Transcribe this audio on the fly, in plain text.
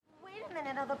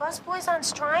minute, are the busboys on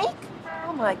strike?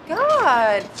 Oh my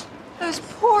God, those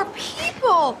poor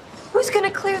people. Who's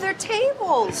gonna clear their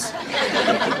tables?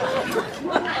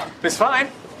 It's fine.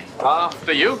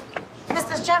 After you.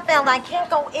 Mr. Sheffield, I can't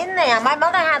go in there. My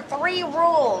mother had 3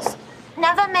 rules.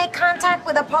 Never make contact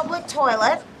with a public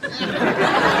toilet.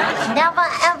 Never,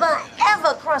 ever,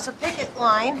 ever cross a picket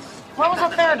line. What was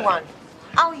the 3rd one?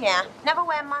 Oh, yeah. Never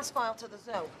wear musk oil to the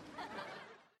zoo.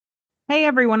 Hey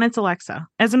everyone, it's Alexa.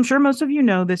 As I'm sure most of you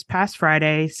know, this past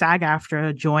Friday,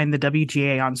 SAG-AFTRA joined the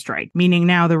WGA on strike, meaning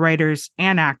now the writers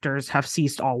and actors have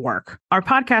ceased all work. Our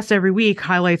podcast every week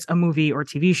highlights a movie or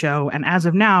TV show, and as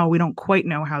of now, we don't quite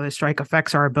know how this strike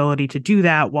affects our ability to do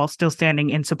that while still standing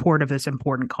in support of this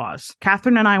important cause.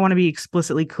 Catherine and I want to be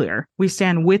explicitly clear. We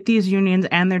stand with these unions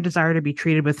and their desire to be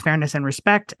treated with fairness and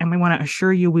respect, and we want to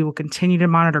assure you we will continue to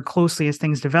monitor closely as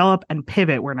things develop and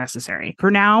pivot where necessary. For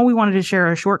now, we wanted to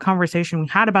share a short conversation we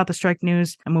had about the strike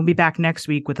news, and we'll be back next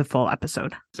week with a full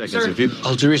episode. Sir,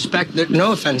 all due respect,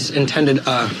 no offense intended,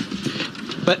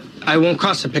 but I won't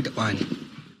cross the picket line.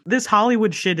 This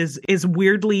Hollywood shit is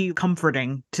weirdly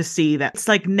comforting to see that it's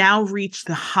like now reached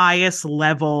the highest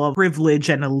level of privilege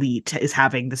and elite is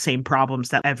having the same problems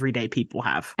that everyday people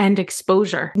have. And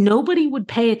exposure. Nobody would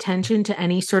pay attention to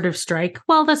any sort of strike.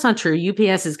 Well, that's not true.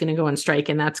 UPS is going to go on strike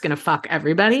and that's going to fuck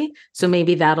everybody. So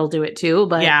maybe that'll do it too.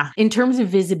 But yeah, in terms of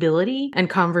visibility and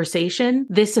conversation,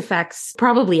 this affects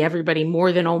probably everybody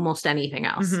more than almost anything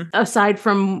else. Mm-hmm. Aside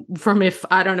from if,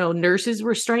 I don't know, nurses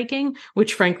were striking,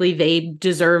 which frankly they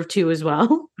deserve to as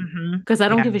well, because I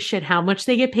don't give a shit how much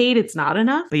they get paid. It's not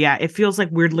enough. But yeah, it feels like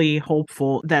weirdly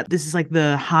hopeful that this is like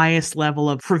the highest level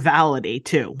of frivolity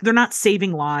too. They're not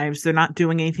saving lives. They're not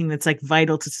doing anything that's like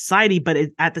vital to society, but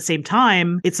at the same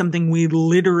time, it's something we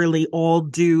literally all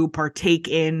do partake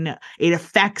in. It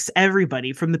affects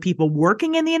everybody, from the people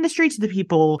working in the industry to the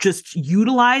people just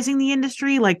utilizing the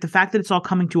industry. Like the fact that it's all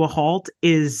coming to a halt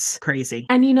is crazy.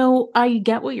 And you know, I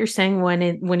get what you're saying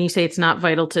when you say it's not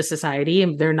vital to society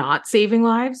and they're not saving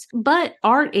lives, but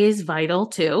art is vital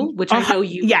too, which I know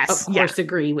you of course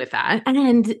agree with that.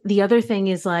 And the other thing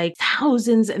is like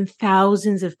thousands and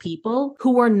thousands of people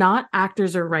who are not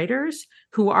actors or writers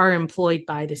who are employed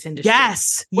by this industry.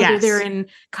 Whether they're in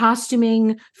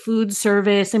costuming, food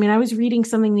service. I mean, I was reading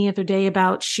something the other day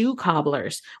about shoe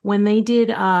cobblers. When they did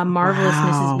Marvelous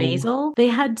Mrs. Maisel, they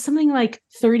had something like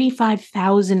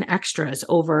 35,000 extras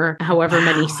over however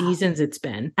many seasons it's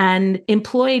been, and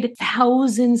employed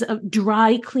thousands of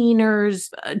dry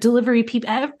cleaners, delivery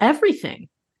people, everything.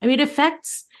 I mean, it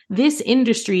affects this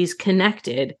industry is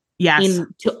connected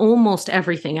to almost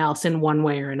everything else in one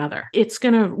way or another. It's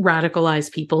going to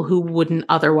radicalize people who wouldn't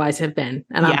otherwise have been.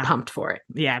 And I'm pumped for it.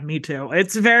 Yeah, me too.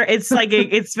 It's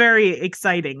very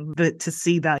exciting to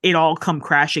see that it all come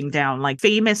crashing down. Like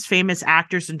famous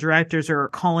actors and directors are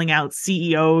calling out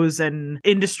CEOs and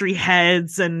industry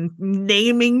heads and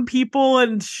naming people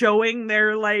and showing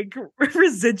their like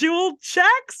residual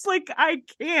checks. Like I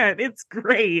can't. It's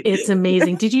great. It's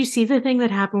amazing. Did you see the thing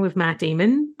that happened with Matt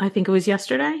Damon? I think it was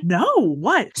yesterday. No,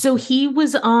 what? So he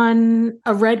was on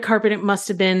a red carpet. It must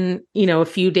have been, a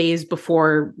few days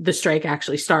before the strike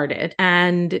actually started.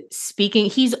 And speaking,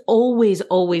 he's always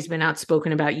been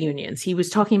outspoken about unions. He was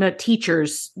talking about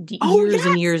teachers years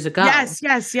and years ago.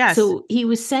 Yes. So he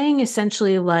was saying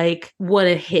essentially like what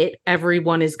a hit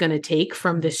everyone is going to take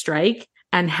from this strike,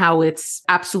 and how it's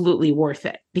absolutely worth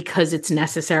it because it's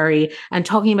necessary, and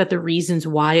talking about the reasons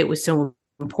why it was so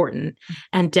important.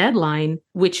 And Deadline,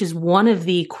 which is one of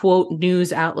the quote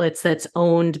news outlets that's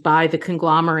owned by the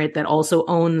conglomerate that also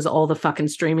owns all the fucking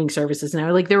streaming services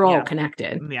now, like they're all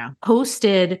connected,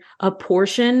 posted a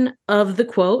portion of the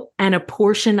quote and a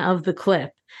portion of the clip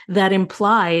that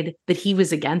implied that he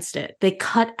was against it. They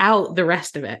cut out the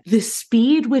rest of it. The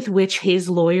speed with which his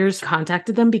lawyers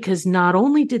contacted them, because not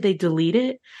only did they delete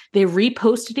it, they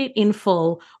reposted it in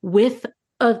full with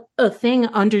a thing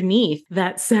underneath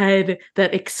that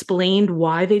explained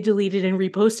why they deleted and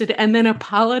reposted, and then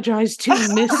apologized to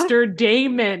Mr.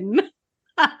 Damon.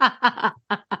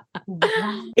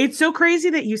 It's so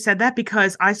crazy that you said that,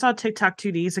 because I saw TikTok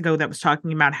 2 days ago that was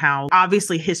talking about how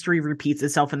obviously history repeats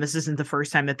itself and this isn't the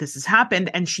first time that this has happened.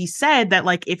 And she said that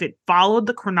like if it followed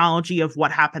the chronology of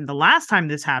what happened the last time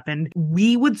this happened,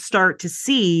 we would start to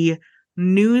see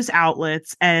news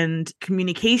outlets and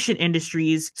communication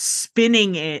industries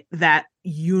spinning it that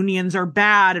unions are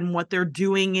bad and what they're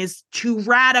doing is too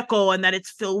radical and that it's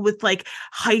filled with like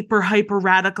hyper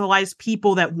radicalized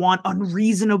people that want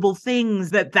unreasonable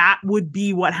things, that would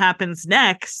be what happens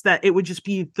next, that it would just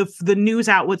be the news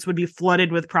outlets would be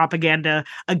flooded with propaganda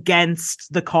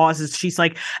against the causes. She's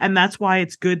like, and that's why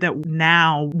it's good that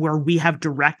now where we have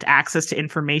direct access to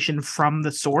information from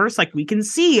the source, like we can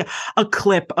see a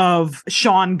clip of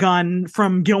Sean Gunn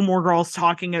from Gilmore Girls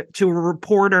talking to a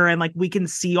reporter, and like we can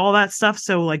see all that stuff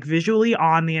so like visually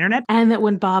on the internet. And that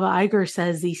when Bob Iger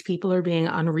says these people are being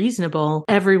unreasonable,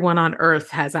 everyone on earth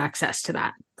has access to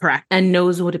that. Correct. And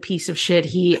knows what a piece of shit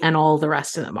he and all the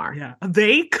rest of them are. Yeah.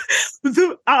 Honestly,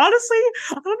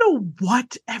 I don't know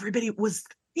what everybody was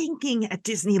thinking at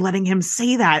Disney letting him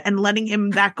say that and letting him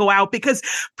that go out, because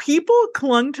people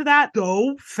clung to that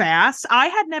so fast. I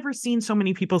had never seen so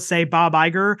many people say Bob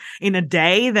Iger in a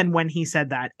day than when he said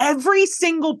that. Every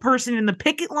single person in the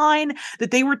picket line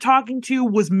that they were talking to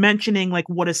was mentioning like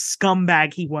what a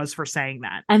scumbag he was for saying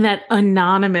that. And that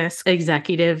anonymous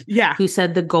executive who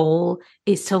said the goal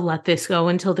is to let this go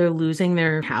until they're losing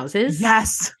their houses.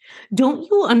 Yes. Don't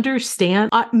you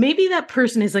understand? Maybe that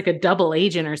person is like a double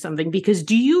agent or something, because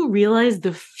do you realize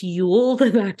the fuel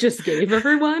that just gave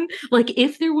everyone? Like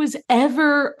if there was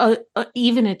ever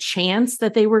even a chance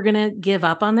that they were going to give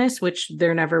up on this, which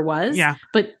there never was. Yeah.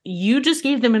 But you just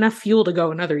gave them enough fuel to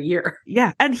go another year.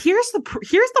 Yeah. And here's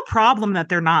the problem that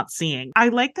they're not seeing. I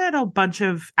like that a bunch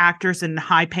of actors and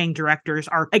high paying directors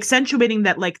are accentuating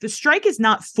that like the strike is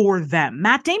not for them.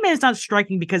 Matt Damon is not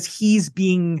striking because he's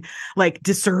being like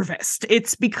disserviced.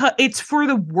 It's because it's for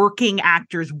the working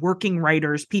actors, working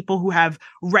writers, people who have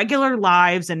regular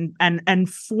lives and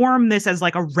form this as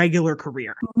like a regular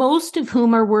career. Most of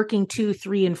whom are working 2,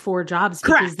 3, and 4 jobs.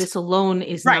 Correct. Because this alone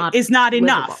is not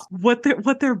enough. What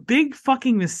their big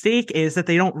fucking mistake is that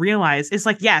they don't realize is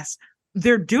like, yes,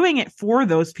 they're doing it for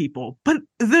those people, but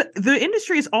the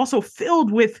industry is also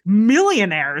filled with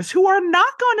millionaires who are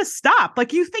not going to stop.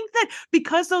 Like you think that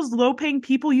because those low paying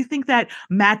people, you think that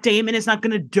Matt Damon is not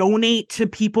going to donate to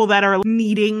people that are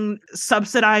needing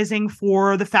subsidizing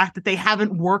for the fact that they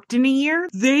haven't worked in a year.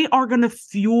 They are going to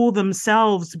fuel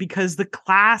themselves because the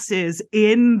classes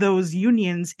in those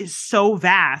unions is so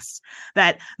vast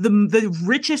that the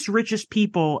richest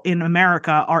people in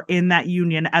America are in that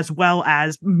union, as well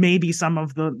as maybe some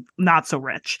of the not so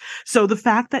rich. So the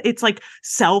fact that it's like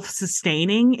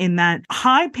self-sustaining in that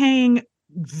high-paying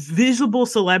visible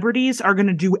celebrities are going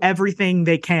to do everything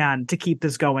they can to keep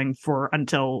this going for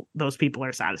until those people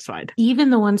are satisfied. Even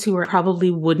the ones who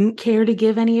probably wouldn't care to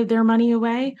give any of their money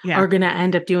away are going to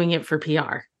end up doing it for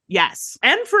PR. Yes.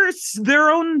 And for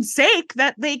their own sake,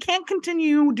 that they can't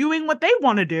continue doing what they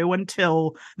want to do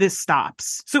until this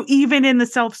stops. So even in the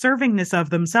self-servingness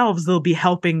of themselves, they'll be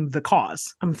helping the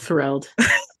cause. I'm thrilled.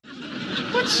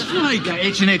 What's like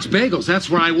H&H Bagels? That's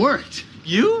where I worked.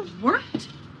 You worked?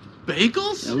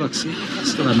 Bagels? Yeah, look, see, I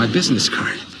still have my business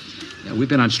card. Yeah, we've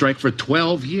been on strike for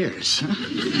 12 years.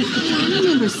 I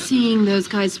remember seeing those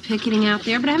guys picketing out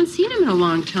there, but I haven't seen them in a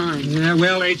long time. Yeah,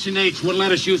 well, H&H wouldn't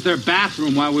let us use their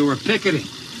bathroom while we were picketing.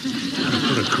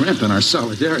 Put a crimp in our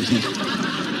solidarity.